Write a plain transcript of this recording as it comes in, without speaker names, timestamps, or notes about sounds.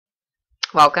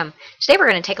Welcome. Today we're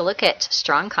going to take a look at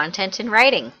strong content in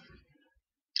writing.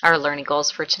 Our learning goals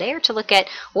for today are to look at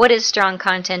what is strong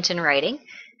content in writing,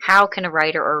 how can a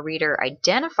writer or reader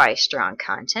identify strong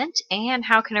content, and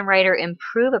how can a writer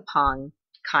improve upon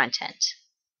content.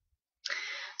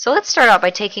 So let's start out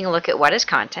by taking a look at what is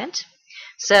content.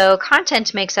 So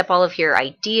content makes up all of your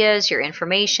ideas, your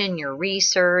information, your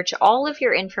research, all of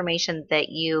your information that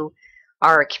you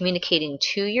are communicating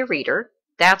to your reader.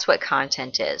 That's what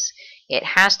content is. It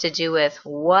has to do with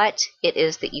what it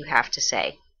is that you have to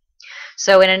say.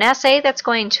 So in an essay, that's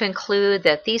going to include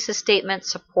the thesis statement,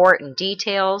 support, and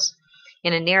details.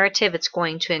 In a narrative, it's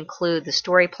going to include the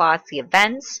story plots, the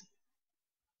events.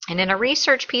 And in a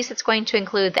research piece, it's going to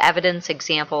include the evidence,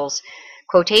 examples,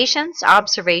 quotations,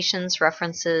 observations,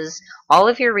 references, all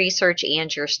of your research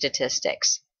and your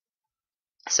statistics.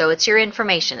 So it's your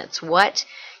information. It's what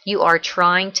you are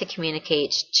trying to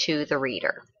communicate to the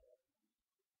reader.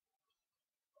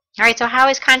 All right, so how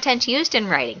is content used in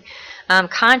writing?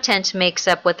 Content makes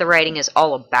up what the writing is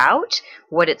all about,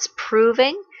 what it's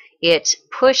proving. It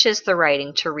pushes the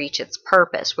writing to reach its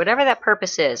purpose, whatever that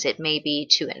purpose is. It may be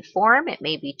to inform, it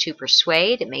may be to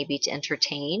persuade, it may be to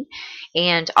entertain,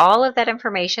 and all of that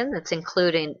information that's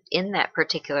included in that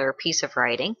particular piece of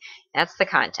writing, that's the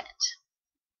content.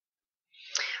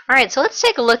 All right, so let's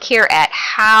take a look here at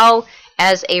how,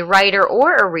 as a writer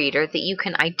or a reader, that you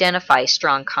can identify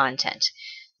strong content.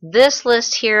 This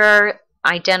list here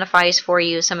identifies for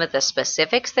you some of the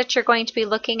specifics that you're going to be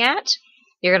looking at.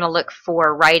 You're going to look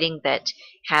for writing that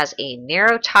has a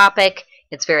narrow topic,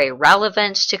 it's very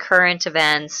relevant to current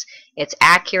events, it's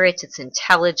accurate, it's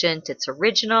intelligent, it's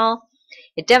original,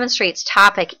 it demonstrates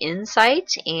topic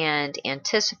insight and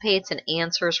anticipates and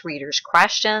answers readers'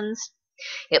 questions.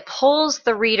 It pulls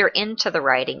the reader into the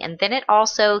writing, and then it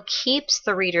also keeps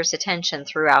the reader's attention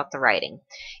throughout the writing.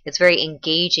 It's very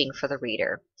engaging for the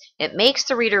reader. It makes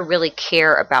the reader really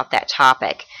care about that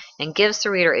topic and gives the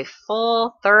reader a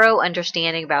full, thorough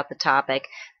understanding about the topic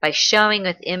by showing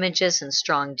with images and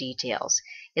strong details.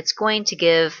 It's going to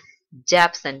give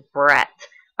depth and breadth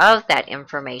of that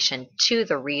information to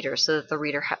the reader so that the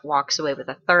reader walks away with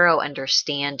a thorough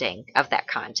understanding of that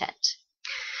content.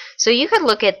 So you could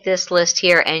look at this list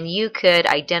here and you could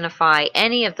identify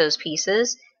any of those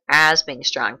pieces as being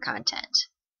strong content.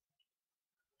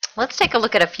 Let's take a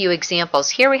look at a few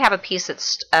examples. Here we have a piece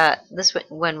that's, this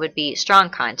one would be strong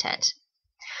content.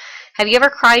 Have you ever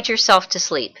cried yourself to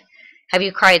sleep? Have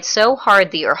you cried so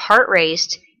hard that your heart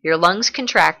raced, your lungs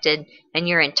contracted, and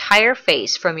your entire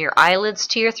face from your eyelids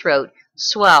to your throat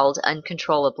swelled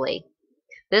uncontrollably?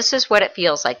 This is what it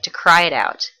feels like to cry it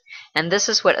out. And this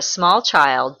is what a small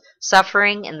child,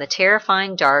 suffering in the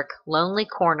terrifying dark, lonely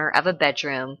corner of a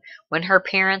bedroom when her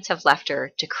parents have left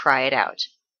her to cry it out.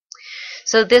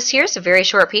 So this here's a very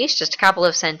short piece, just a couple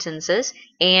of sentences,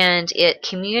 and it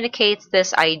communicates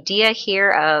this idea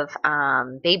here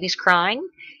of babies crying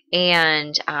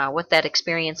and what that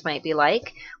experience might be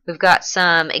like. We've got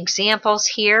some examples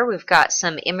here. We've got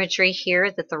some imagery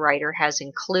here that the writer has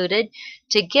included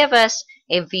to give us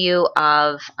a view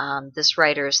of this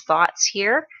writer's thoughts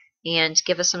here and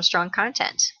give us some strong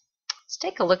content. Let's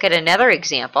take a look at another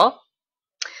example.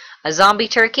 A zombie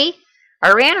turkey.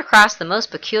 I ran across the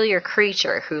most peculiar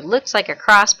creature who looked like a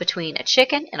cross between a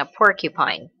chicken and a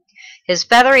porcupine. His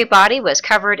feathery body was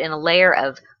covered in a layer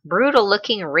of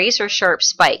brutal-looking razor-sharp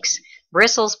spikes,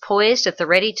 bristles poised at the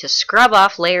ready to scrub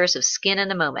off layers of skin in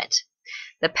a moment.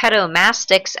 The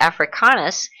Pedomastix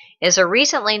africanus is a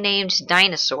recently named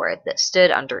dinosaur that stood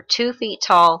under 2 feet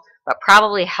tall but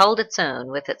probably held its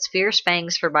own with its fierce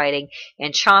fangs for biting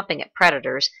and chomping at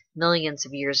predators millions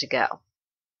of years ago.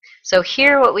 So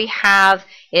here what we have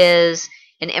is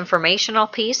an informational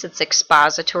piece. It's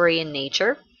expository in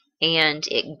nature, and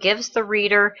it gives the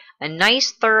reader a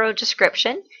nice thorough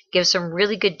description, gives some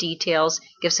really good details,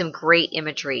 gives some great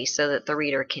imagery so that the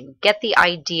reader can get the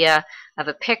idea of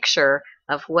a picture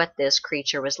of what this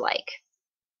creature was like.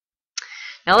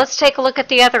 Now let's take a look at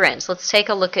the other ends. Let's take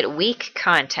a look at weak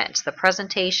content, the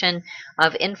presentation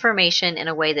of information in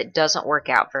a way that doesn't work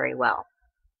out very well.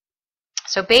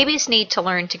 So babies need to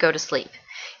learn to go to sleep.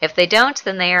 If they don't,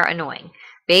 then they are annoying.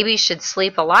 Babies should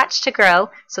sleep a lot to grow,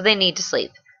 so they need to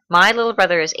sleep. My little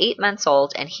brother is 8 months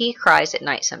old, and he cries at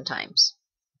night sometimes.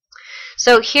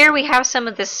 So here we have some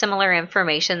of this similar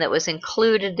information that was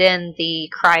included in the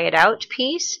Cry It Out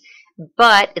piece,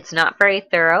 but it's not very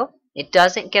thorough. It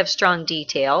doesn't give strong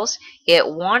details. It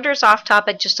wanders off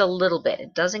topic just a little bit.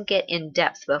 It doesn't get in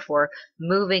depth before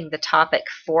moving the topic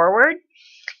forward.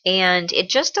 And it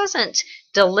just doesn't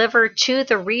deliver to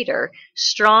the reader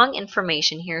strong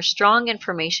information here, strong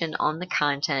information on the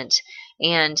content,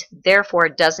 and therefore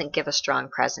doesn't give a strong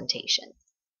presentation.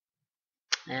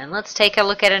 And let's take a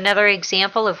look at another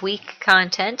example of weak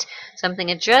content, something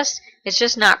it's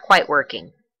just not quite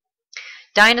working.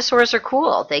 Dinosaurs are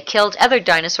cool. They killed other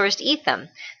dinosaurs to eat them.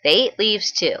 They ate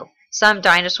leaves too. Some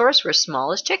dinosaurs were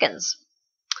small as chickens.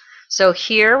 So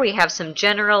here we have some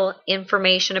general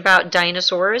information about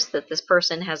dinosaurs, that this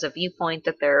person has a viewpoint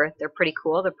that they're pretty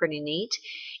cool, they're pretty neat,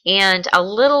 and a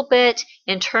little bit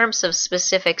in terms of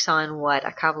specifics on what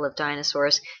a couple of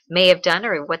dinosaurs may have done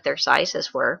or what their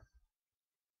sizes were.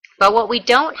 But what we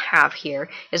don't have here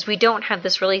is we don't have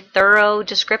this really thorough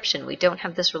description. We don't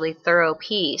have this really thorough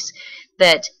piece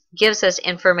that gives us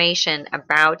information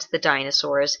about the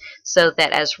dinosaurs so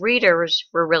that as readers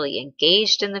we're really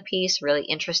engaged in the piece, really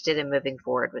interested in moving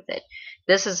forward with it.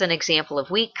 This is an example of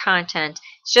weak content.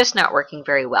 It's just not working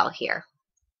very well here.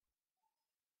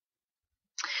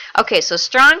 Okay, so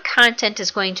strong content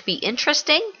is going to be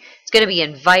interesting. It's going to be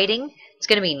inviting. It's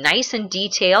going to be nice and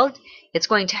detailed. It's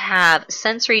going to have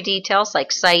sensory details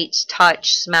like sight,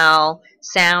 touch, smell,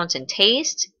 sounds, and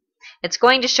taste. It's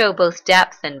going to show both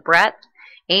depth and breadth,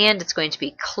 and it's going to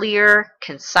be clear,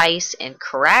 concise, and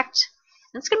correct.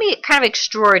 And it's going to be kind of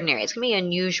extraordinary. It's going to be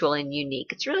unusual and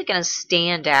unique. It's really going to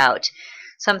stand out,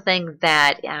 something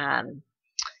that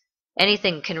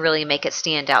anything can really make it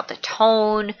stand out. The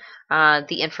tone,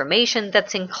 the information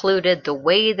that's included, the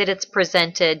way that it's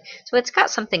presented. So it's got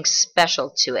something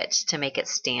special to it to make it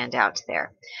stand out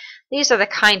there. These are the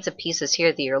kinds of pieces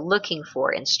here that you're looking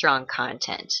for in strong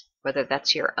content, whether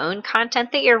that's your own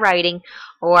content that you're writing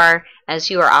or as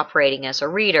you are operating as a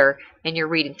reader and you're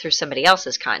reading through somebody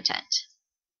else's content.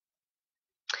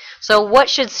 So what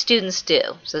should students do?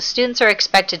 So students are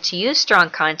expected to use strong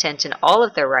content in all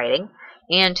of their writing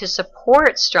and to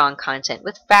support strong content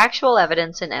with factual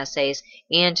evidence in essays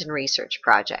and in research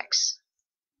projects.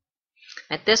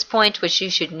 At this point, what you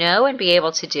should know and be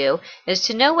able to do is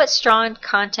to know what strong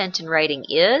content in writing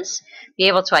is, be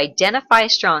able to identify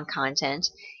strong content,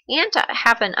 and to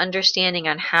have an understanding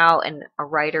on how a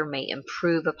writer may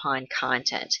improve upon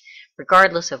content,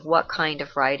 regardless of what kind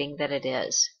of writing that it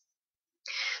is.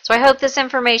 So I hope this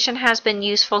information has been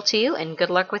useful to you, and good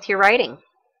luck with your writing.